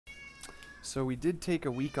So we did take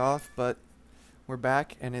a week off, but we're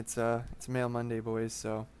back, and it's Mail Monday, boys.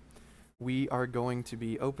 So we are going to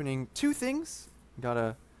be opening two things. Got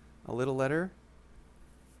a little letter.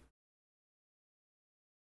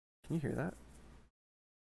 Can you hear that?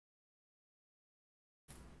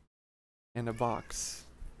 And a box.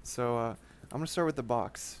 So I'm gonna start with the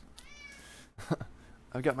box.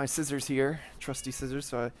 I've got my scissors here, trusty scissors,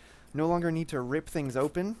 so I no longer need to rip things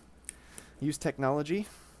open. Use technology.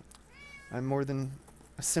 I'm more than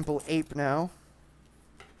a simple ape now.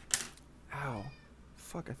 Ow.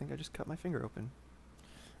 Fuck, I think I just cut my finger open.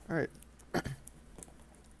 Alright.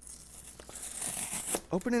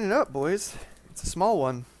 Opening it up, boys. It's a small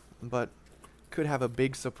one, but could have a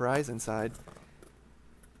big surprise inside.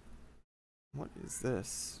 What is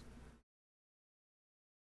this?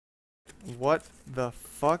 What the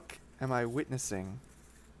fuck am I witnessing?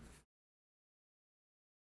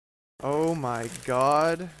 Oh my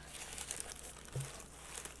god.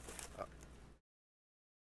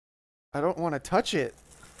 I don't want to touch it.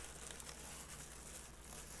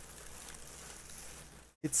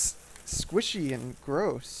 It's squishy and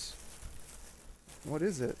gross. What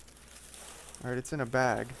is it? Alright, it's in a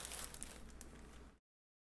bag.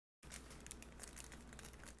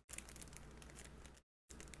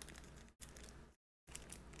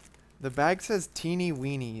 The bag says teeny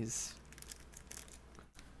weenies.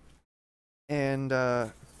 And,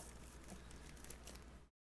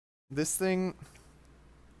 this thing...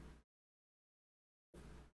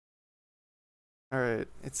 Alright,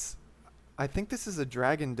 it's... I think this is a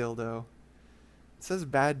dragon dildo. It says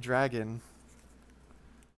bad dragon.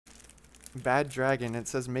 Bad dragon. It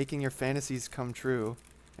says making your fantasies come true.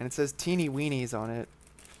 And it says teeny weenies on it.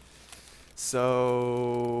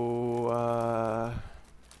 So,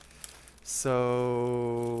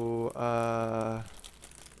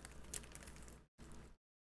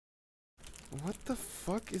 what the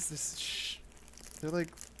fuck is this They're like...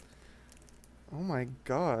 Oh my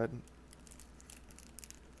god.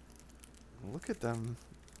 Look at them.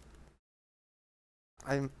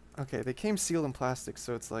 Okay, they came sealed in plastic,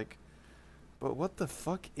 so it's like... But what the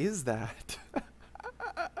fuck is that?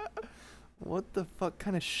 What the fuck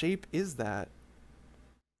kind of shape is that?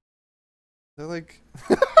 They're like...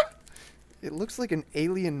 It looks like an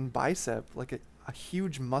alien bicep, like a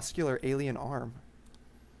huge muscular alien arm.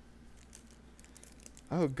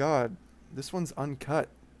 Oh god, this one's uncut.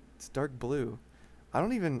 It's dark blue. I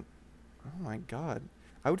don't even... Oh my god.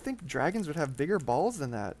 I would think dragons would have bigger balls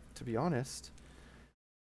than that, to be honest.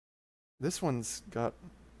 This one's got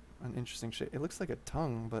an interesting shape. It looks like a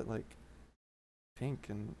tongue, but like pink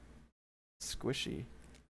and squishy.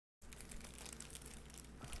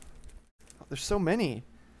 Oh, there's so many.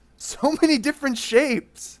 So many different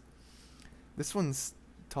shapes. This one's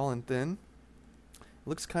tall and thin. It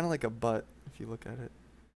looks kind of like a butt if you look at it.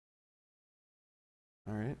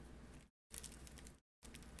 Alright.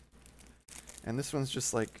 And this one's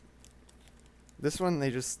just like... This one,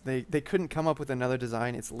 they couldn't come up with another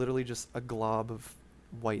design. It's literally just a glob of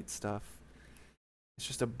white stuff. It's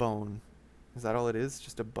just a bone. Is that all it is?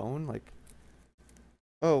 Just a bone? Like...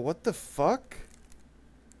 Oh, what the fuck?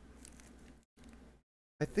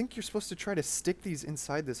 I think you're supposed to try to stick these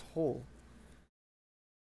inside this hole.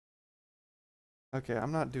 Okay,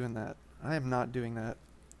 I'm not doing that. I am not doing that.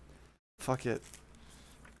 Fuck it.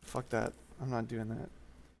 Fuck that. I'm not doing that.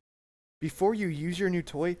 Before you use your new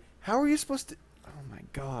toy, how are you supposed to... Oh my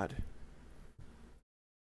god.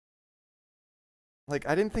 Like,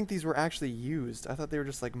 I didn't think these were actually used. I thought they were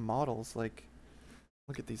just like models. Like,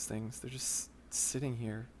 look at these things. They're just sitting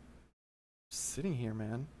here. Sitting here,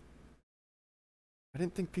 man. I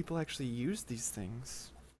didn't think people actually used these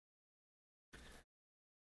things.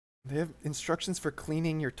 They have instructions for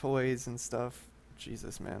cleaning your toys and stuff.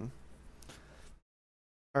 Jesus, man.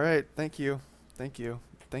 Alright, thank you. Thank you.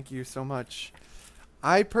 Thank you so much.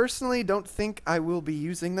 I personally don't think I will be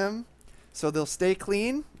using them, so they'll stay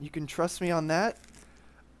clean. You can trust me on that.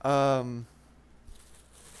 But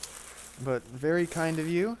very kind of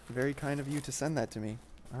you. Very kind of you to send that to me.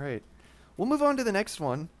 Alright. We'll move on to the next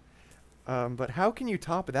one. But how can you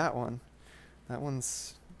top that one? That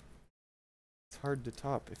one's... It's hard to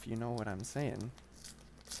top, if you know what I'm saying.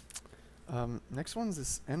 Next one's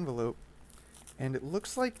this envelope. And it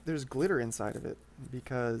looks like there's glitter inside of it,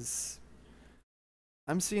 because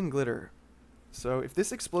I'm seeing glitter. So if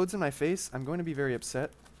this explodes in my face, I'm going to be very upset,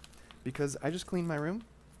 because I just cleaned my room.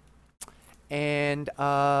 And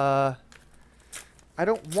I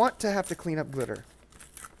don't want to have to clean up glitter.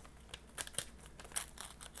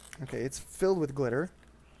 Okay, it's filled with glitter.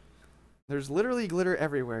 There's literally glitter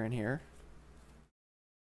everywhere in here.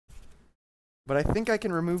 But I think I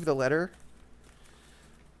can remove the letter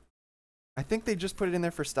I think they just put it in there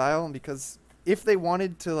for style, because if they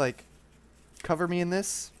wanted to like cover me in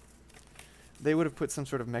this, they would have put some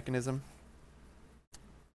sort of mechanism.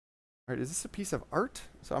 Alright, is this a piece of art?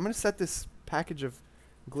 So I'm gonna set this package of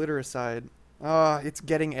glitter aside. Ah, it's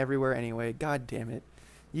getting everywhere anyway. God damn it.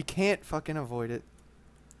 You can't fucking avoid it.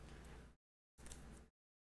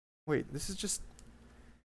 Wait, this is just...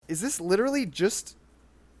 Is this literally just...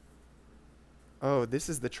 Oh, this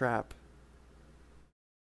is the trap.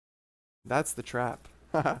 That's the trap.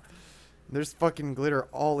 There's fucking glitter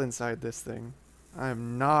all inside this thing. I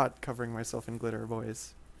am not covering myself in glitter,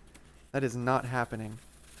 boys. That is not happening.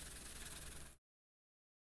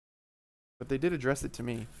 But they did address it to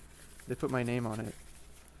me. They put my name on it.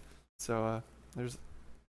 So, there's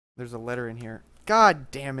a letter in here.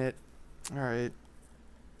 God damn it. Alright.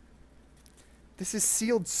 This is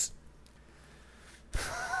sealed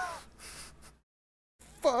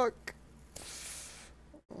Fuck.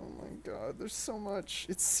 Oh my god, there's so much.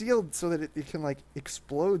 It's sealed so that it can, like,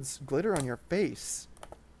 explodes glitter on your face.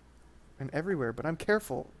 And everywhere, but I'm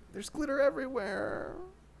careful. There's glitter everywhere.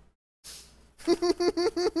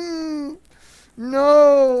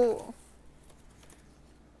 No!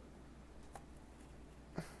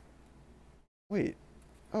 Wait.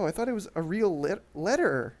 Oh, I thought it was a real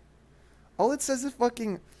letter. All it says is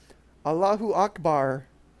fucking Allahu Akbar.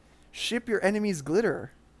 Ship your enemy's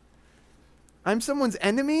glitter. I'm someone's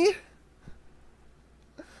enemy?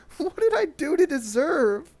 What did I do to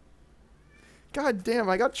deserve? God damn,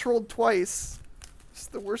 I got trolled twice. This is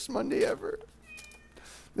the worst Monday ever.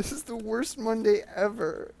 This is the worst Monday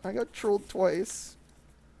ever. I got trolled twice.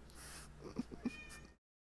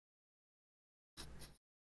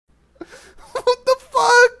 What the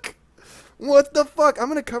fuck? What the fuck? I'm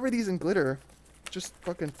gonna cover these in glitter. Just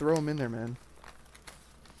fucking throw them in there, man.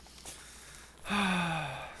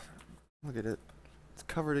 Look at it. It's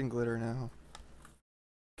covered in glitter now.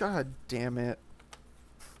 God damn it.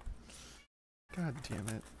 God damn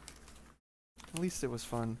it. At least it was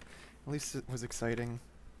fun. At least it was exciting.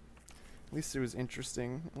 At least it was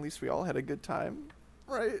interesting. At least we all had a good time.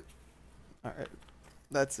 Right? Alright.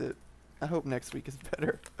 That's it. I hope next week is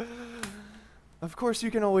better. Of course,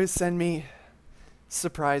 you can always send me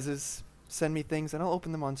surprises. Send me things, and I'll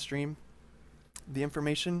open them on stream. The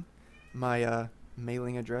information, my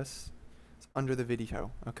mailing address, is under the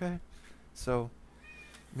video. Okay? So,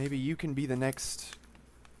 maybe you can be the next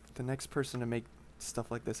person to make stuff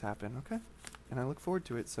like this happen. Okay? And I look forward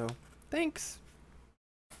to it, so thanks!